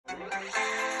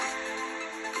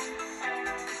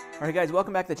Alright guys,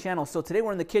 welcome back to the channel. So today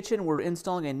we're in the kitchen. We're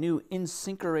installing a new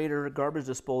InSinkErator garbage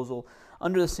disposal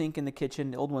under the sink in the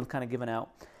kitchen. The old one's kind of given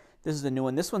out. This is the new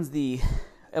one. This one's the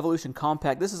Evolution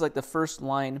Compact. This is like the first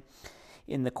line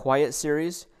in the Quiet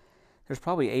series. There's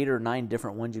probably 8 or 9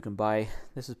 different ones you can buy.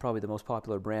 This is probably the most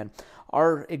popular brand.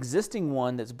 Our existing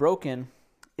one that's broken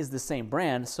is the same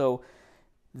brand. So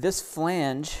this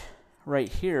flange right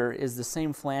here is the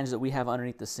same flange that we have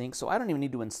underneath the sink. So I don't even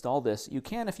need to install this. You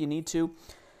can if you need to.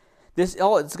 This,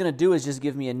 all it's going to do is just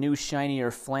give me a new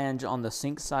shinier flange on the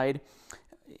sink side,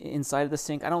 inside of the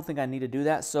sink. I don't think I need to do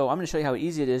that, so I'm going to show you how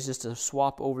easy it is just to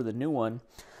swap over the new one.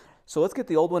 So let's get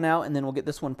the old one out, and then we'll get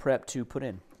this one prepped to put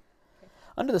in.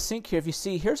 Under the sink here, if you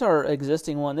see, here's our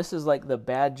existing one. This is like the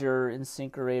Badger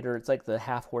Insinkerator. It's like the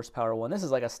half horsepower one. This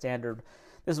is like a standard.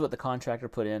 This is what the contractor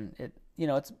put in. It, you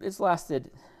know, it's lasted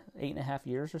 8.5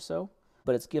 years or so.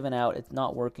 But it's given out, it's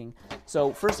not working.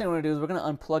 So first thing we're going to do is we're going to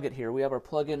unplug it here. We have our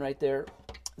plug-in right there.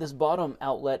 This bottom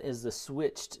outlet is the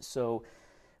switched, so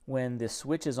when the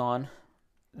switch is on,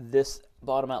 this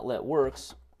bottom outlet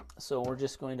works. So we're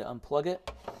just going to unplug it.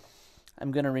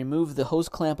 I'm going to remove the hose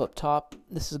clamp up top.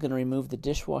 This is going to remove the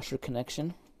dishwasher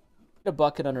connection. Get a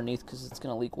bucket underneath because it's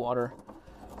going to leak water.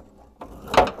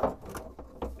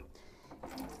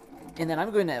 And then I'm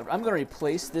going to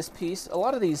replace this piece. A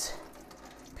lot of these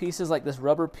pieces, like this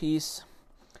rubber piece,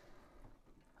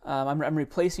 I'm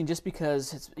replacing just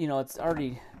because it's, you know, it's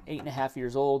already 8.5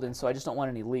 years old, and so I just don't want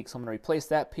any leaks. So I'm going to replace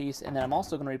that piece, and then I'm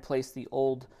also going to replace the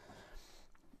old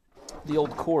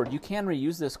cord. You can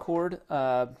reuse this cord,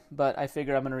 but I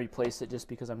figure I'm going to replace it just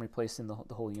because I'm replacing the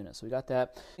whole unit. So we got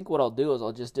that. I think what I'll do is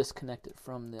I'll just disconnect it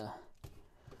from the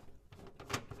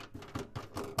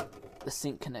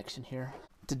sink connection here.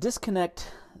 To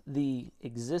disconnect the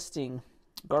existing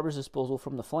garbage disposal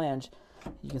from the flange,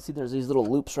 you can see there's these little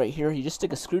loops right here. You just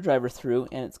stick a screwdriver through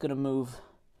and it's going to move,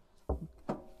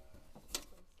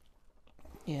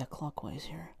 yeah, clockwise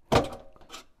here.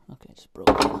 Okay, just broke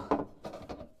it.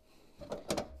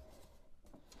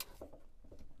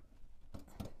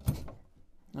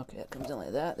 Okay, that comes in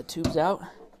like that. The tube's out.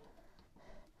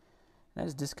 That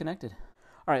is disconnected.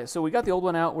 All right, so we got the old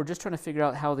one out. We're just trying to figure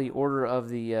out how the order of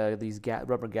the these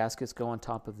rubber gaskets go on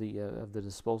top of the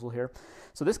disposal here.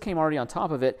 So this came already on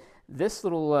top of it. This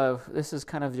little this is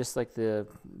kind of just like the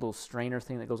little strainer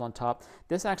thing that goes on top.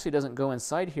 This actually doesn't go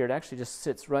inside here. It actually just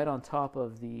sits right on top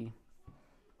of the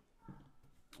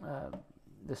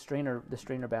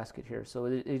strainer basket here. So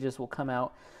it just will come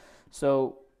out.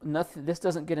 So nothing. This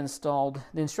doesn't get installed.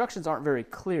 The instructions aren't very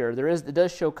clear. It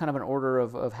does show kind of an order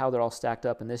of how they're all stacked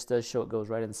up, and this does show it goes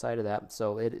right inside of that.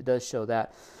 So it does show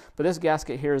that. But this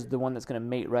gasket here is the one that's going to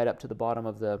mate right up to the bottom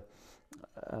of the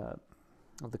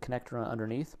connector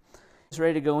underneath. It's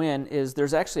ready to go in.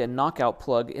 There's actually a knockout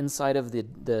plug inside of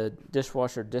the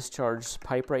dishwasher discharge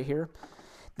pipe right here.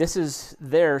 This is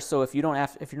there, so if you're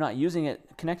not using it,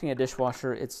 connecting a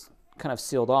dishwasher, it's kind of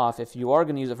sealed off. If you are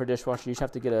going to use it for dishwasher, you just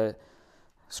have to get a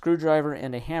screwdriver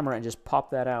and a hammer and just pop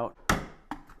that out.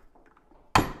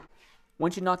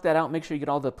 Once you knock that out, make sure you get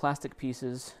all the plastic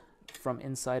pieces from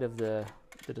inside of the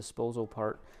disposal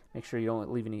part. Make sure you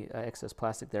don't leave any excess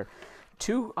plastic there.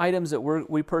 2 items that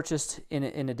we purchased in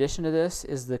addition to this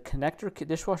is the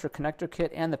dishwasher connector kit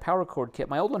and the power cord kit.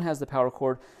 My old one has the power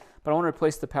cord, but I want to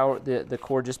replace the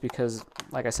cord just because,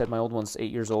 like I said, my old one's 8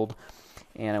 years old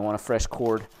and I want a fresh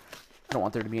cord. I don't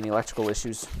want there to be any electrical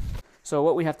issues. So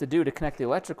what we have to do to connect the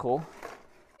electrical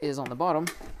is on the bottom.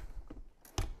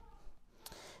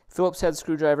 Phillips head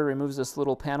screwdriver removes this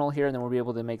little panel here, and then we'll be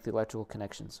able to make the electrical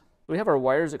connections. We have our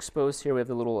wires exposed here. We have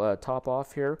the little top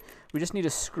off here. We just need to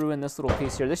screw in this little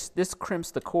piece here. This crimps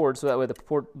the cord so that way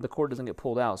the cord doesn't get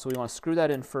pulled out. So we want to screw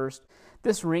that in first.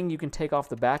 This ring you can take off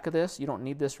the back of this. You don't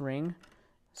need this ring.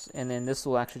 And then this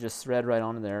will actually just thread right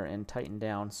onto there and tighten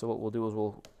down. So what we'll do is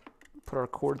we'll put our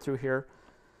cord through here.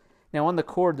 Now on the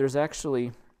cord, there's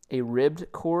actually a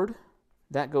ribbed cord.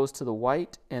 That goes to the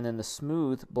white, and then the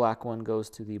smooth black one goes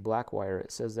to the black wire. It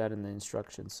says that in the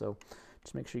instructions, so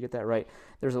just make sure you get that right.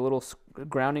 There's a little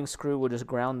grounding screw. We'll just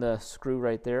ground the screw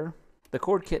right there. The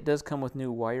cord kit does come with new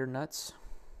wire nuts.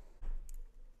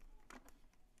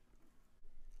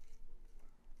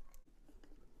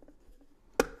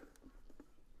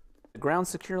 Ground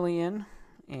securely in,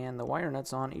 and the wire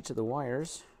nuts on each of the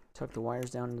wires. Tuck the wires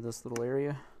down into this little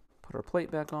area. Put our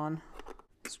plate back on,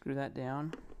 screw that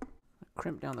down,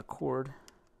 crimp down the cord,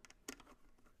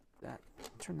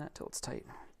 turn that till it's tight.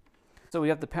 So we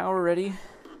have the power ready,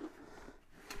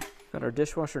 got our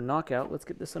dishwasher knockout. Let's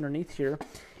get this underneath here.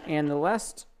 And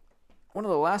one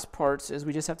of the last parts is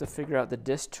we just have to figure out the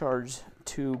discharge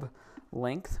tube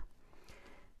length.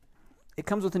 It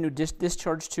comes with a new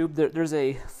discharge tube. There's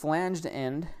a flanged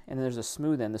end and there's a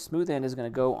smooth end. The smooth end is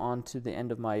going to go onto the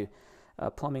end of my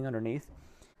plumbing underneath.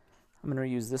 I'm going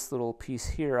to use this little piece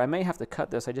here. I may have to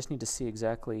cut this. I just need to see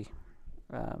exactly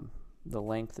the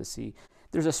length to see.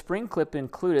 There's a spring clip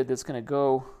included that's going to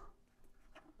go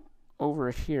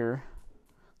over here.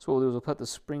 So what we'll do is we'll put the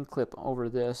spring clip over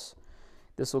this.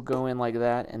 This will go in like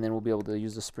that, and then we'll be able to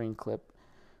use the spring clip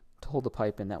to hold the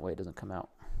pipe in. That way it doesn't come out.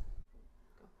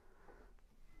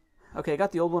 Okay, I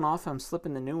got the old one off. I'm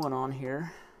slipping the new one on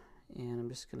here, and I'm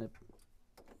just going to...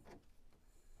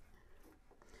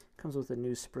 Comes with a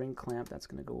new spring clamp. That's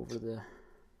going to go over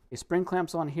the... spring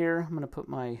clamps on here. I'm going to put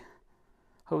my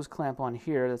hose clamp on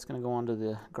here. That's going to go onto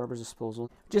the garbage disposal.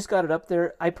 Just got it up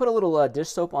there. I put a little dish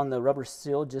soap on the rubber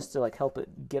seal just to like help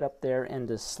it get up there and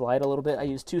to slide a little bit. I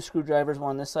used 2 screwdrivers,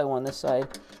 one on this side, one on this side,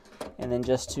 and then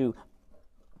just to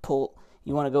pull.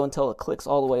 You want to go until it clicks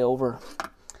all the way over.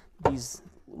 These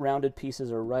rounded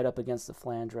pieces are right up against the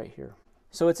flange right here.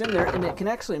 So it's in there, and it can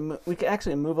actually we can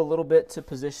actually move a little bit to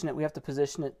position it. We have to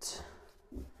position it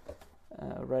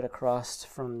right across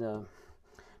from the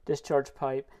discharge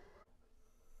pipe.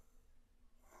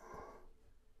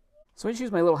 So I just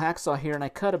use my little hacksaw here, and I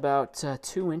cut about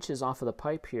 2 inches off of the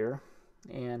pipe here.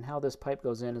 And how this pipe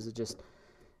goes in is it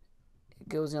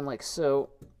goes in like so,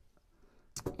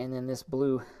 and then this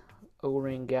blue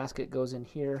O-ring gasket goes in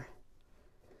here,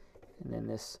 and then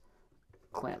this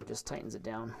clamp just tightens it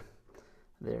down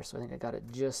there. So I think I got it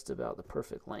just about the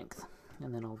perfect length,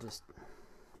 and then I'll just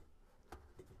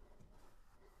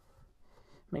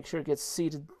make sure it gets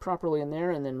seated properly in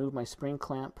there, and then move my spring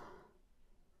clamp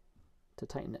to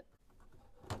tighten it.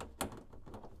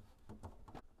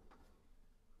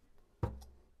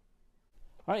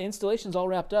 All right, installation's all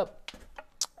wrapped up.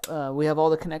 We have all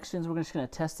the connections. We're just going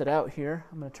to test it out here.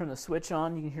 I'm going to turn the switch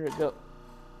on. You can hear it go.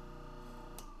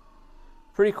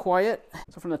 Pretty quiet.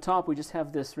 So from the top, we just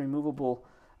have this removable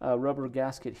rubber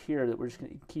gasket here that we're just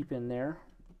going to keep in there.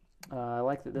 I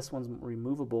like that this one's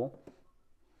removable.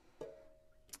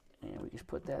 And we just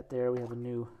put that there. We have a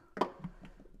new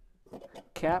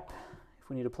cap if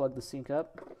we need to plug the sink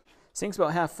up. Sink's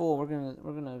about half full. We're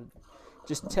gonna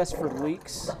just test for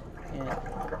leaks. And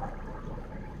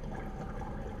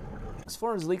as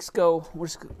far as leaks go, we're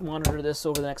just gonna monitor this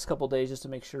over the next couple days just to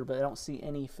make sure. But I don't see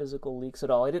any physical leaks at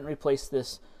all. I didn't replace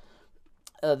this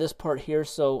this part here,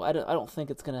 so I don't think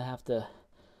it's gonna have to.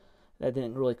 That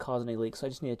didn't really cause any leaks. So I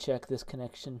just need to check this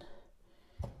connection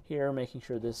here, making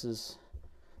sure this is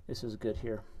good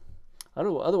here.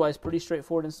 Otherwise, pretty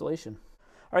straightforward installation.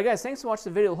 All right, guys, thanks for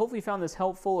watching the video. Hopefully you found this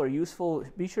helpful or useful.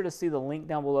 Be sure to see the link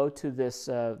down below to this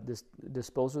this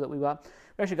disposer that we got.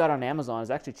 We actually got it on Amazon. It's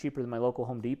actually cheaper than my local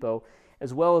Home Depot,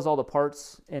 as well as all the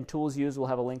parts and tools used. We'll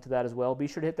have a link to that as well. Be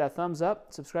sure to hit that thumbs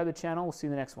up, subscribe to the channel. We'll see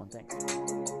you in the next one.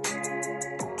 Thanks.